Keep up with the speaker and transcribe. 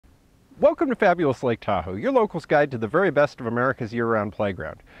Welcome to Fabulous Lake Tahoe, your local's guide to the very best of America's year-round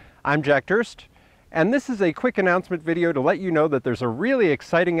playground. I'm Jack Durst, and this is a quick announcement video to let you know that there's a really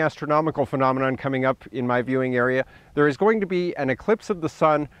exciting astronomical phenomenon coming up in my viewing area. There is going to be an eclipse of the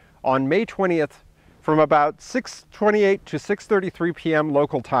sun on May 20th from about 6:28 to 6:33 p.m.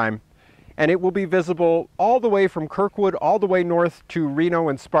 local time, and it will be visible all the way from Kirkwood all the way north to Reno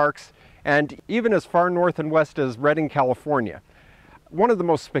and Sparks, and even as far north and west as Redding, California. One of the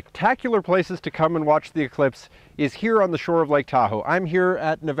most spectacular places to come and watch the eclipse is here on the shore of Lake Tahoe. I'm here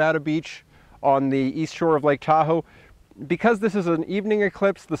at Nevada Beach on the east shore of Lake Tahoe. Because this is an evening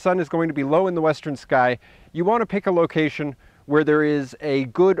eclipse, the sun is going to be low in the western sky. You want to pick a location where there is a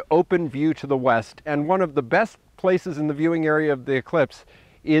good open view to the west, and one of the best places in the viewing area of the eclipse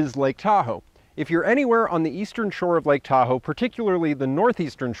is Lake Tahoe. If you're anywhere on the eastern shore of Lake Tahoe, particularly the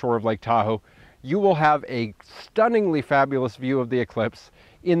northeastern shore of Lake Tahoe, you will have a stunningly fabulous view of the eclipse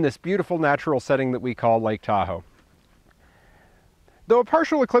in this beautiful natural setting that we call Lake Tahoe. Though a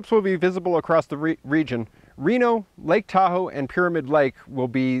partial eclipse will be visible across the region, Reno, Lake Tahoe, and Pyramid Lake will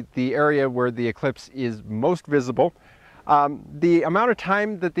be the area where the eclipse is most visible. The amount of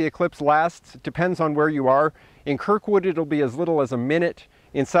time that the eclipse lasts depends on where you are. In Kirkwood, it'll be as little as a minute.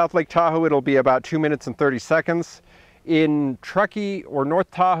 In South Lake Tahoe, it'll be about 2 minutes and 30 seconds. In Truckee or North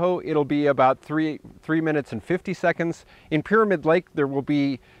Tahoe, it'll be about 3 minutes and 50 seconds. In Pyramid Lake, there will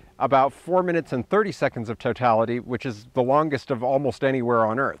be about 4 minutes and 30 seconds of totality, which is the longest of almost anywhere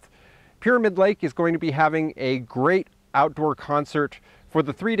on Earth. Pyramid Lake is going to be having a great outdoor concert for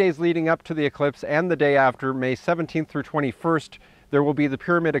the 3 days leading up to the eclipse and the day after, May 17th through 21st. There will be the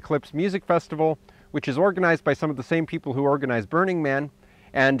Pyramid Eclipse Music Festival, which is organized by some of the same people who organize Burning Man,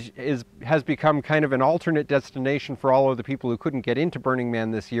 and has become kind of an alternate destination for all of the people who couldn't get into Burning Man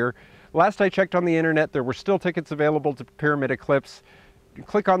this year. Last I checked on the internet, there were still tickets available to Pyramid Eclipse.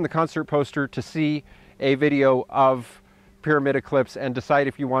 Click on the concert poster to see a video of Pyramid Eclipse and decide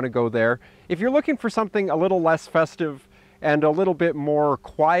if you want to go there. If you're looking for something a little less festive and a little bit more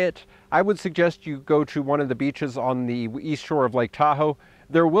quiet, I would suggest you go to one of the beaches on the east shore of Lake Tahoe.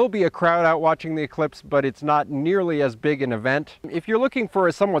 There will be a crowd out watching the eclipse, but it's not nearly as big an event. If you're looking for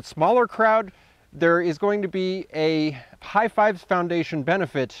a somewhat smaller crowd, there is going to be a High Fives Foundation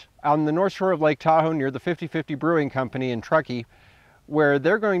benefit on the north shore of Lake Tahoe near the 50/50 Brewing Company in Truckee, where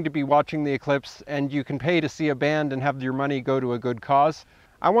they're going to be watching the eclipse, and you can pay to see a band and have your money go to a good cause.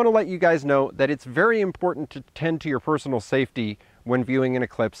 I want to let you guys know that it's very important to tend to your personal safety when viewing an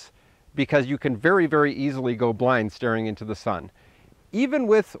eclipse, because you can very, very easily go blind staring into the sun. Even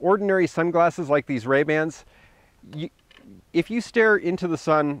with ordinary sunglasses like these Ray-Bans, if you stare into the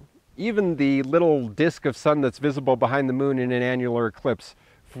sun, even the little disk of sun that's visible behind the moon in an annular eclipse,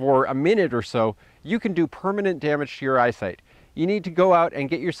 for a minute or so, you can do permanent damage to your eyesight. You need to go out and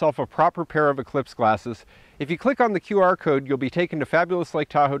get yourself a proper pair of eclipse glasses. If you click on the QR code, you'll be taken to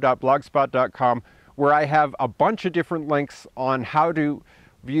fabulouslaketahoe.blogspot.com, where I have a bunch of different links on how to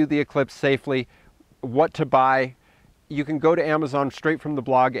view the eclipse safely, what to buy. You can go to Amazon straight from the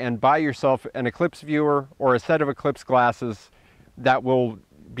blog and buy yourself an eclipse viewer or a set of eclipse glasses that will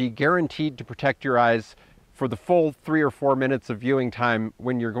be guaranteed to protect your eyes for the full 3 or 4 minutes of viewing time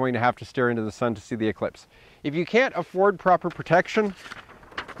when you're going to have to stare into the sun to see the eclipse. If you can't afford proper protection,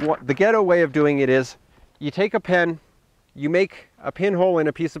 the ghetto way of doing it is you take a pen, you make a pinhole in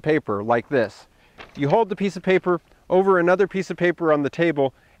a piece of paper like this. You hold the piece of paper over another piece of paper on the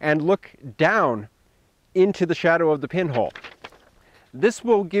table and look down into the shadow of the pinhole. This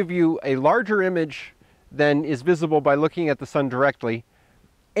will give you a larger image than is visible by looking at the sun directly,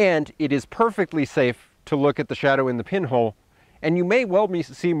 and it is perfectly safe to look at the shadow in the pinhole, and you may well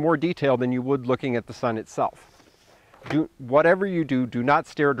see more detail than you would looking at the sun itself. Whatever you do, do not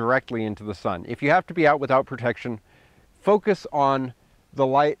stare directly into the sun. If you have to be out without protection, focus on the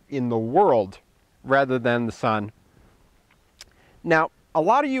light in the world rather than the sun. Now, a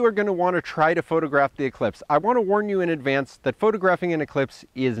lot of you are going to want to try to photograph the eclipse. I want to warn you in advance that photographing an eclipse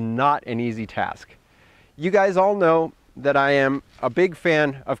is not an easy task. You guys all know that I am a big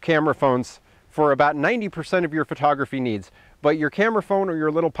fan of camera phones for about 90% of your photography needs, but your camera phone or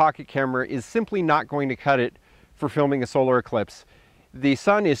your little pocket camera is simply not going to cut it for filming a solar eclipse. The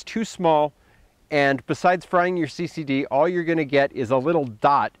sun is too small, and besides frying your CCD, all you're going to get is a little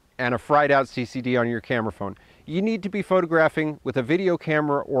dot and a fried out CCD on your camera phone. You need to be photographing with a video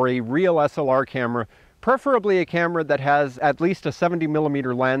camera or a real SLR camera, preferably a camera that has at least a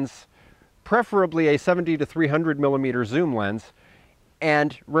 70mm lens, preferably a 70 to 300mm zoom lens.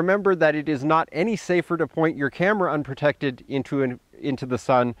 And remember that it is not any safer to point your camera unprotected into into the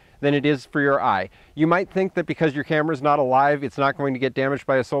sun than it is for your eye. You might think that because your camera is not alive, it's not going to get damaged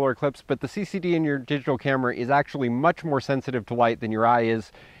by a solar eclipse, but the CCD in your digital camera is actually much more sensitive to light than your eye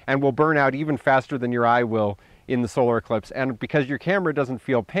is, and will burn out even faster than your eye will in the solar eclipse. And because your camera doesn't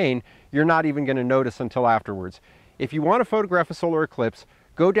feel pain, you're not even going to notice until afterwards. If you want to photograph a solar eclipse,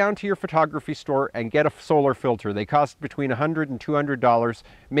 go down to your photography store and get a solar filter. They cost between $100 and $200,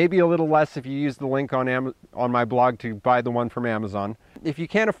 maybe a little less if you use the link on my blog to buy the one from Amazon. If you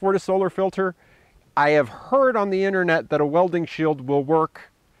can't afford a solar filter, I have heard on the internet that a welding shield will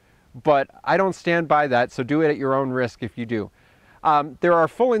work, but I don't stand by that, so do it at your own risk if you do. There are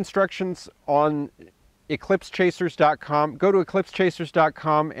full instructions on eclipsechasers.com. Go to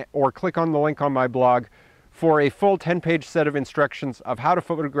eclipsechasers.com or click on the link on my blog for a full 10-page set of instructions of how to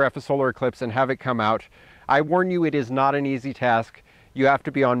photograph a solar eclipse and have it come out. I warn you, it is not an easy task. You have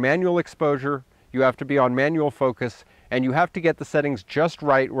to be on manual exposure, you have to be on manual focus, and you have to get the settings just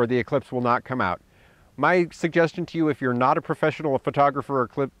right where the eclipse will not come out. My suggestion to you, if you're not a professional photographer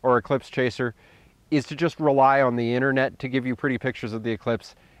or eclipse chaser, is to just rely on the internet to give you pretty pictures of the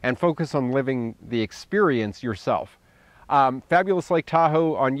eclipse and focus on living the experience yourself. Fabulous Lake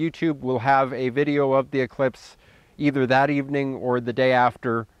Tahoe on YouTube will have a video of the eclipse either that evening or the day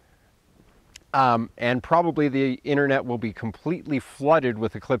after, and probably the internet will be completely flooded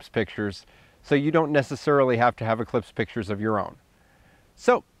with eclipse pictures, so you don't necessarily have to have eclipse pictures of your own.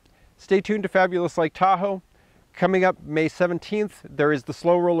 So stay tuned to Fabulous Lake Tahoe. Coming up May 17th, there is the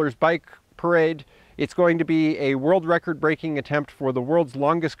Slow Rollers Bike Parade. It's going to be a world record breaking attempt for the world's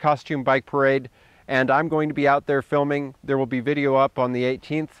longest costume bike parade, and I'm going to be out there filming. There will be video up on the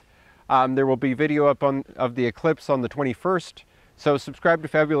 18th. There will be video up of the eclipse on the 21st. So subscribe to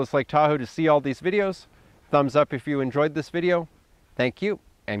Fabulous Lake Tahoe to see all these videos. Thumbs up if you enjoyed this video. Thank you,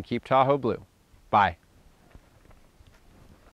 and keep Tahoe blue. Bye.